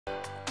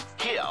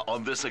Here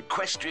on this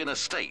equestrian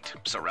estate,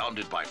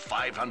 surrounded by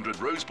 500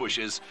 rose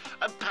bushes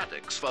and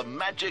paddocks for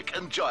Magic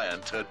and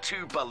Giant, her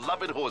two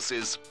beloved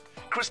horses,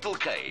 Crystal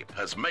Kay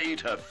has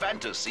made her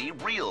fantasy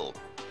real.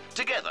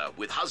 Together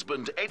with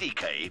husband Eddie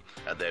Kay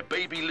and their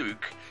baby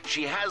Luke,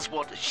 she has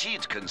what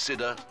she'd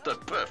consider the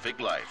perfect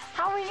life.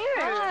 How are you?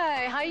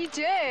 Hi, how are you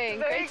doing?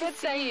 Very Great good to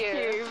see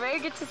you. Very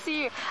good to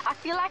see you. I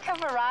feel like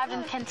I've arrived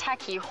in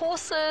Kentucky.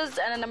 Horses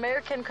and an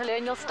American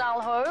Colonial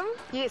Style home.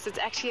 Yes, it's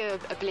actually a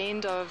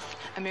blend of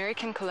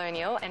American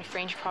Colonial and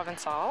French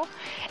Provençal,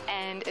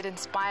 and it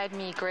inspired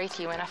me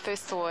greatly. When I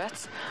first saw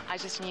it, I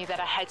just knew that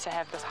I had to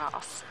have this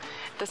house.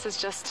 This is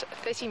just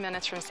 30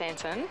 minutes from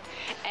Sandton,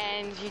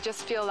 and you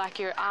just feel like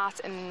you're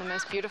out in the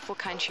most beautiful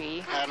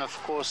country. And of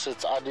course,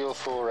 it's ideal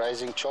for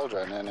raising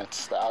children, and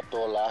it's the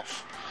outdoor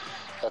life.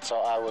 That's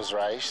how I was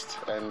raised,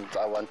 and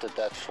I wanted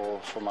that for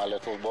my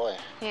little boy.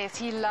 Yes,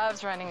 he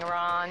loves running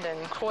around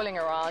and crawling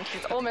around.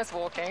 He's almost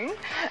walking,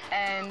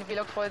 and we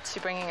look forward to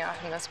bringing him out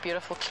in this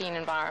beautiful, clean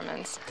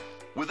environment.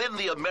 Within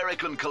the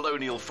American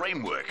colonial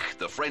framework,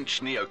 the French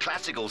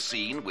neoclassical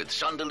scene with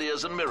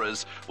chandeliers and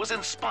mirrors was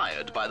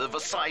inspired by the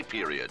Versailles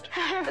period.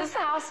 This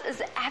house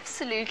is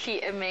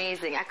absolutely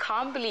amazing. I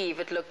can't believe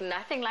it looked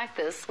nothing like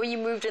this when you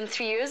moved in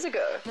 3 years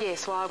ago.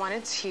 Yes, well, I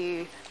wanted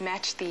to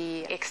match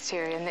the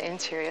exterior and the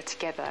interior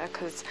together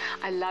because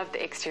I love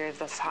the exterior of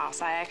this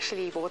house. I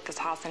actually bought this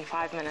house in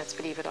 5 minutes,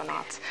 believe it or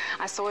not.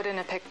 I saw it in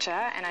a picture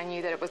and I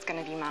knew that it was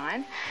going to be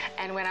mine.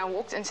 And when I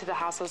walked into the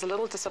house, I was a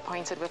little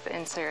disappointed with the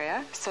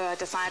interior. So I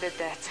decided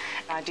that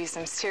I'd do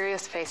some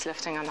serious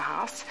facelifting on the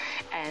house,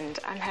 and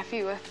I'm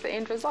happy with the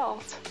end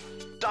result.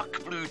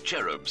 Duck blue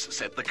cherubs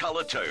set the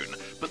colour tone,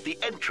 but the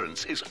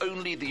entrance is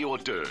only the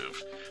hors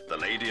d'oeuvre. The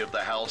lady of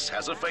the house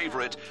has a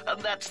favourite,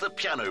 and that's the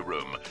piano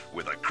room,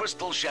 with a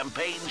crystal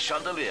champagne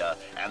chandelier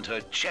and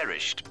her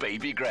cherished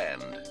baby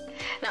grand.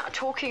 Now,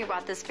 talking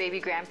about this baby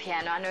grand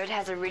piano, I know it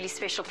has a really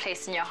special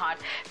place in your heart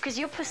because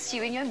you're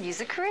pursuing your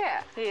music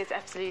career. Yes,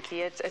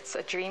 absolutely. It's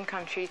a dream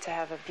come true to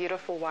have a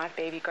beautiful white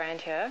baby grand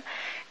here,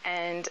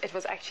 and it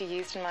was actually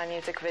used in my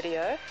music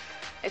video.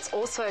 It's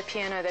also a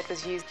piano that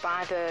was used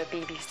by the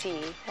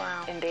BBC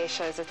in their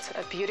shows. It's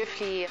a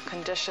beautifully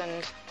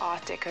conditioned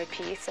Art Deco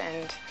piece,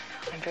 and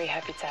I'm very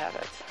happy to have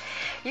it.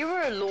 You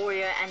were a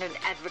lawyer and an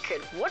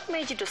advocate. What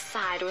made you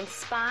decide or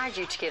inspired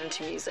you to get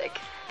into music?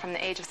 From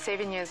the age of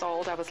 7 years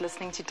old, I was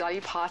listening to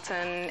Dolly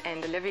Parton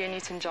and Olivia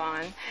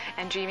Newton-John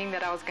and dreaming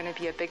that I was going to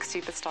be a big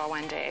superstar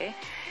one day.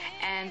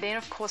 And then,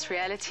 of course,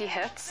 reality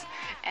hits,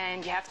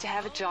 and you have to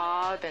have a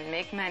job and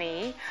make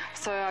money.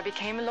 So I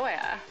became a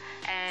lawyer,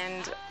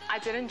 and I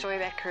did enjoy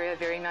that career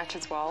very much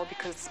as well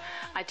because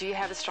I do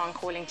have a strong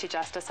calling to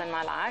justice in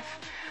my life.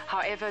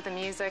 However, the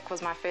music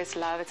was my first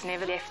love. It's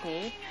never left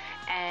me,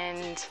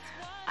 and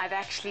I've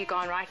actually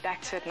gone right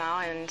back to it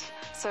now, and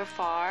so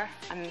far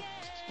I'm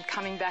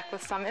coming back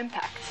with some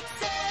impact.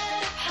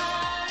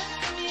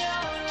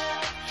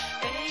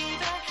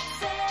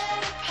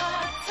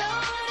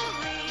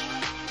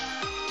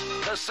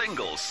 The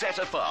single Set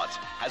Apart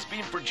has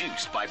been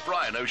produced by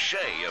Brian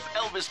O'Shea of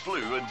Elvis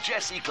Blue and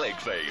Jesse Clegg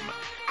fame.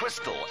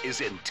 Crystal is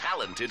in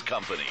talented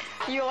company.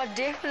 You are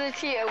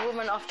definitely a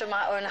woman after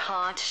my own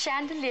heart.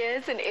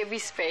 Chandeliers in every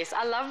space.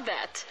 I love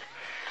that.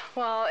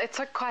 Well, it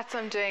took quite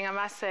some doing, I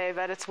must say,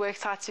 but it's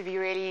worked out to be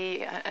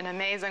really an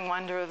amazing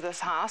wonder of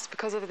this house.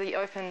 Because of the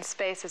open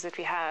spaces that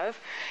we have,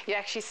 you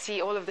actually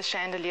see all of the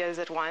chandeliers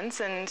at once,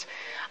 and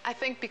I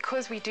think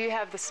because we do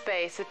have the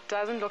space, it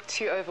doesn't look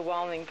too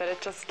overwhelming, but it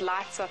just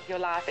lights up your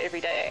life every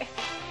day.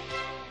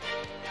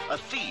 A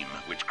theme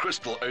which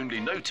Crystal only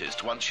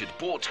noticed once she'd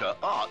bought her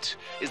art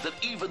is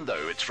that even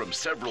though it's from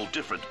several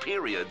different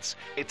periods,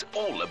 it's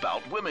all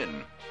about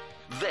women.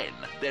 Then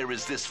there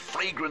is this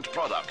fragrant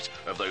product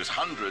of those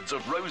hundreds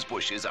of rose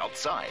bushes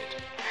outside.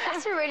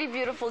 That's a really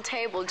beautiful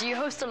table. Do you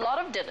host a lot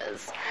of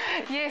dinners?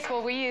 Yes,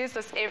 well, we use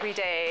this every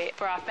day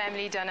for our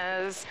family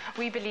dinners.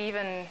 We believe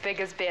in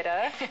bigger is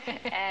better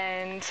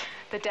and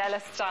the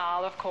Dallas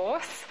style, of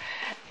course.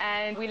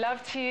 And we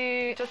love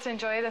to just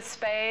enjoy the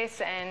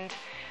space and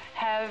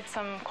have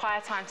some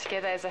quiet time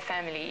together as a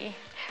family.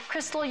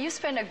 Crystal, you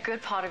spend a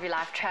good part of your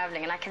life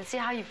traveling, and I can see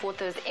how you brought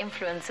those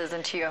influences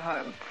into your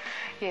home.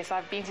 Yes,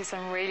 I've been to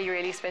some really,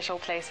 really special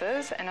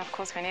places, and of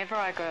course, whenever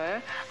I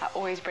go, I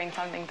always bring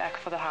something back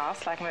for the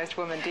house, like most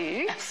women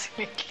do.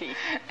 Absolutely.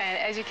 And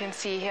as you can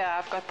see here,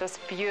 I've got this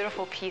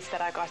beautiful piece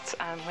that I got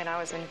when I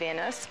was in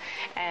Venice,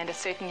 and it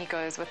certainly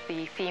goes with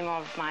the theme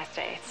of my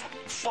estate.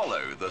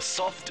 Follow the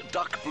soft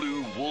duck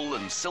blue wool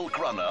and silk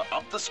runner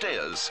up the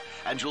stairs,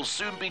 and you'll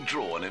soon be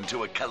drawn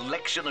into a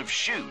collection of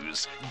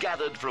shoes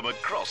gathered from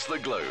across the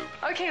globe.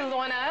 Okay,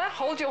 Lorna,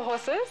 hold your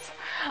horses.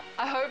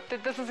 I hope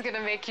that this is going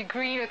to make you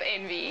green with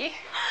envy.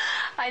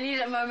 I need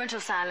a moment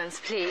of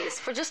silence, please,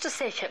 for just a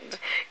second,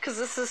 because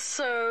this is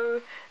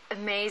so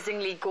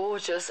amazingly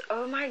gorgeous.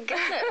 Oh my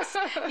goodness.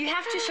 You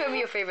have to show me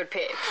your favorite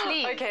pair,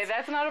 please. Okay,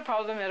 that's not a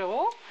problem at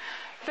all.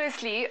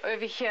 Firstly,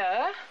 over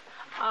here,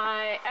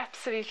 I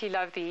absolutely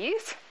love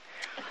these.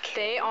 Okay.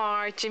 They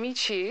are Jimmy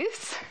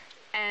Choos,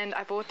 and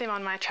I bought them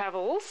on my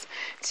travels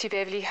to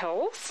Beverly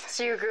Hills.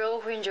 So you're a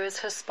girl who enjoys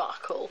her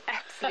sparkle.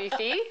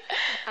 Absolutely.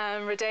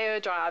 Rodeo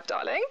Drive,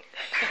 darling.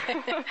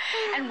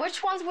 And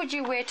which ones would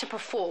you wear to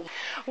perform?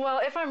 Well,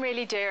 if I'm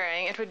really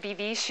daring, it would be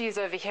these shoes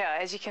over here.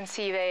 As you can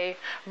see, they're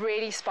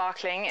really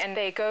sparkling, and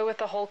they go with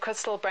the whole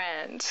Crystal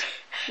brand.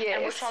 Yes.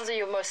 And which ones are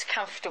your most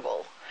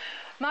comfortable?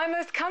 My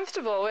most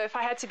comfortable, if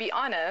I had to be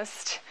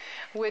honest,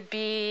 would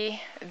be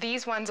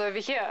these ones over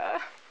here.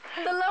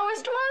 The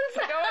lowest ones?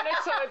 I don't want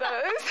to show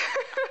those.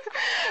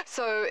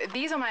 So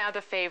these are my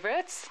other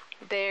favorites.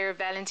 They're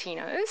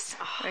Valentinos,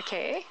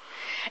 okay?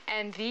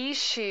 And these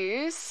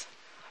shoes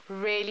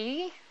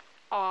really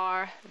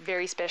are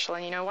very special,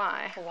 and you know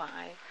why?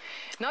 Why?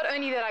 Not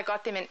only that I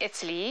got them in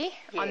Italy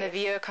on the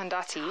Via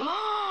Condotti,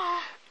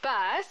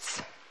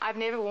 but I've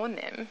never worn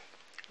them.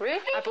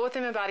 Really? I bought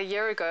them about a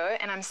year ago,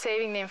 and I'm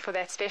saving them for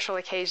that special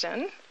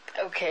occasion.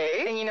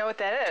 Okay. And you know what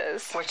that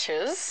is? Which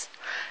is?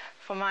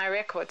 For my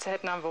record to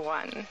hit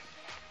 #1.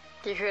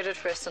 You heard it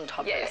first on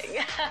Top Yes.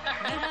 Billing.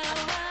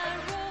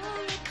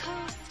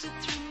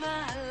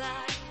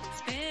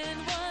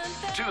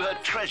 To her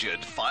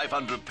treasured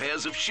 500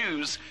 pairs of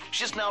shoes,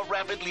 she's now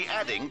rapidly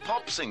adding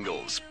pop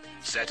singles.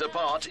 Set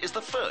Apart is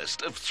the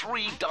first of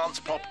 3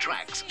 dance pop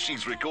tracks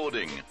she's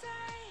recording.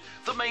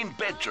 The main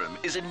bedroom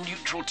is in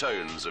neutral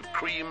tones of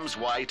creams,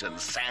 white and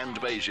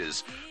sand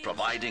beiges,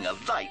 providing a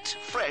light,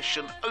 fresh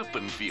and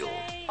open feel.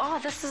 Oh,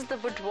 this is the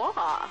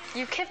boudoir.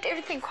 You've kept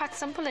everything quite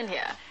simple in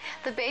here.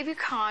 The baby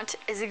cot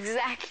is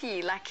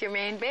exactly like your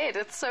main bed.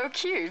 It's so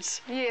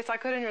cute. Yes, I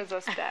couldn't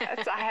resist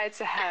that. I had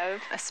to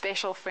have a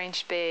special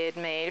French bed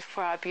made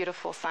for our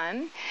beautiful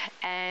son,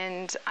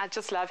 and I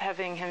just love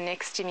having him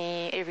next to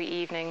me every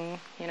evening,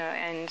 you know,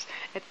 and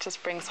it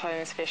just brings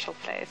home a special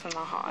place in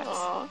my heart.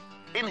 Aww.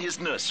 In his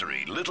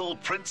nursery, little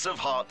Prince of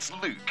Hearts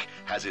Luke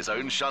has his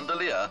own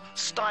chandelier,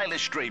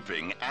 stylish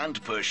draping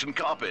and Persian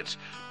carpet.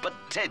 But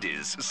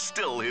Teddy's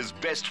still his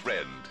best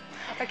friend.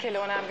 Okay,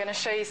 Lorna, I'm going to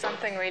show you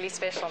something really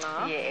special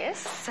now.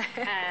 Yes.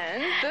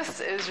 And this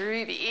is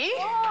Ruby.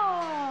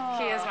 Oh.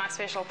 He is my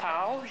special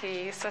pal.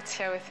 He sits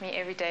here with me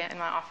every day in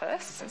my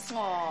office.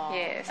 Aww.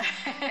 Yes.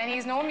 And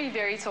he's normally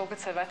very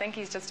talkative. I think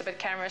he's just a bit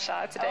camera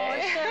shy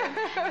today.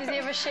 Oh, does he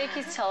ever shake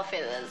his tail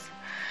feathers?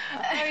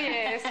 Oh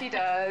yes, he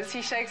does.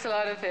 He shakes a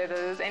lot of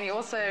feathers, and he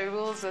also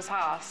rules this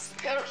house.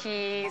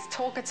 He's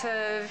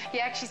talkative. He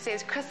actually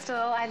says, "Crystal,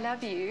 I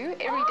love you,"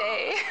 every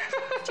day.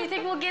 Do you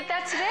think we'll get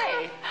that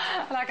today?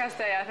 Like I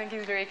say, I think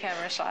he's very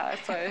camera shy,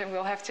 so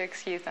we'll have to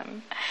excuse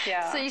him.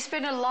 Yeah. So you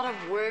spend a lot of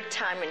work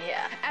time in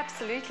here?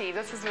 Absolutely.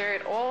 This is where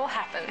it all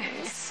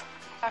happens.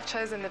 I've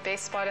chosen the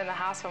best spot in the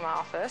house for my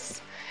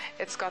office.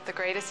 It's got the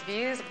greatest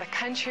views of the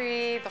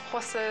country, the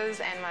horses,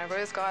 and my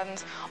rose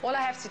gardens. All I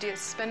have to do is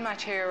spin my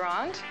chair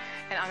around,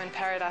 and I'm in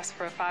paradise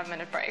for a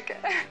 5-minute break.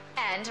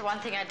 And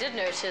one thing I did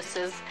notice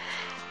is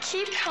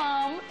keep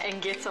calm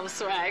and get some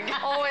swag.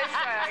 Always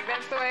swag,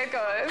 that's the way it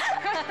goes.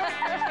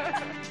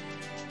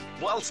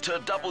 Whilst her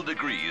double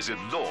degrees in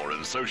law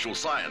and social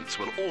science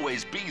will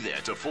always be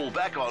there to fall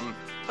back on,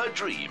 her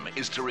dream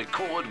is to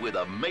record with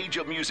a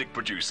major music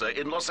producer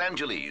in Los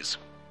Angeles.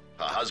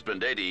 Her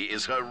husband Eddie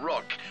is her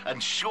rock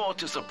and sure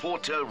to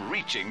support her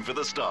reaching for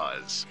the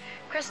stars.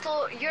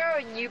 Crystal, you're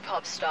a new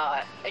pop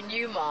star, a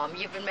new mom.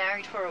 You've been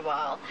married for a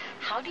while.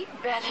 How do you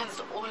balance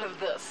all of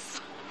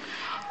this?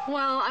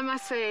 Well, I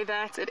must say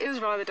that it is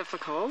rather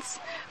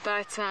difficult,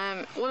 but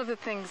all of the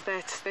things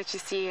that you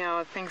see here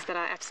are things that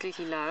I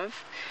absolutely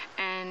love,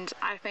 and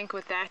I think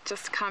with that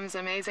just comes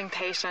amazing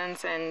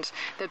patience and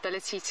the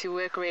ability to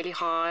work really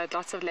hard,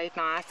 lots of late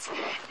nights,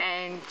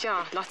 and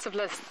yeah, lots of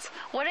lists.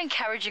 What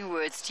encouraging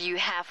words do you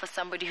have for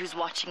somebody who's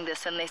watching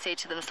this and they say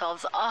to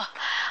themselves, "Oh,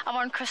 I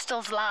want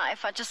Crystal's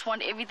life, I just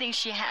want everything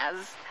she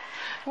has"?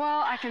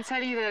 Well, I can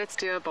tell you that it's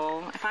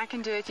doable. If I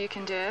can do it, you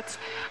can do it.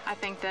 I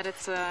think that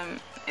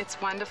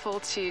it's wonderful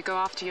to go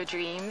after your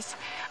dreams.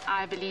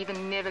 I believe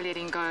in never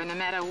letting go, no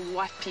matter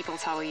what people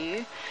tell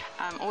you.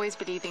 Always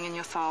believing in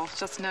yourself,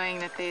 just knowing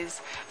that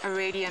there's a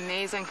really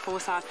amazing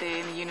force out there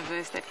in the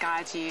universe that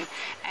guides you,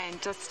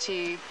 and just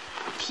to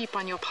keep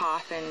on your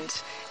path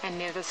and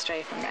never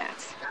stray from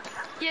that.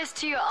 Yes,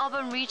 to your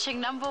album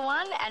reaching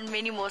 #1 and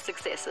many more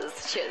successes.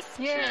 Cheers.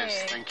 Yay.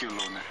 Cheers. Thank you,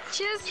 Lorna.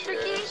 Cheers,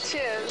 Ricky.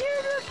 Cheers.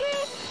 Cheers, Ricky.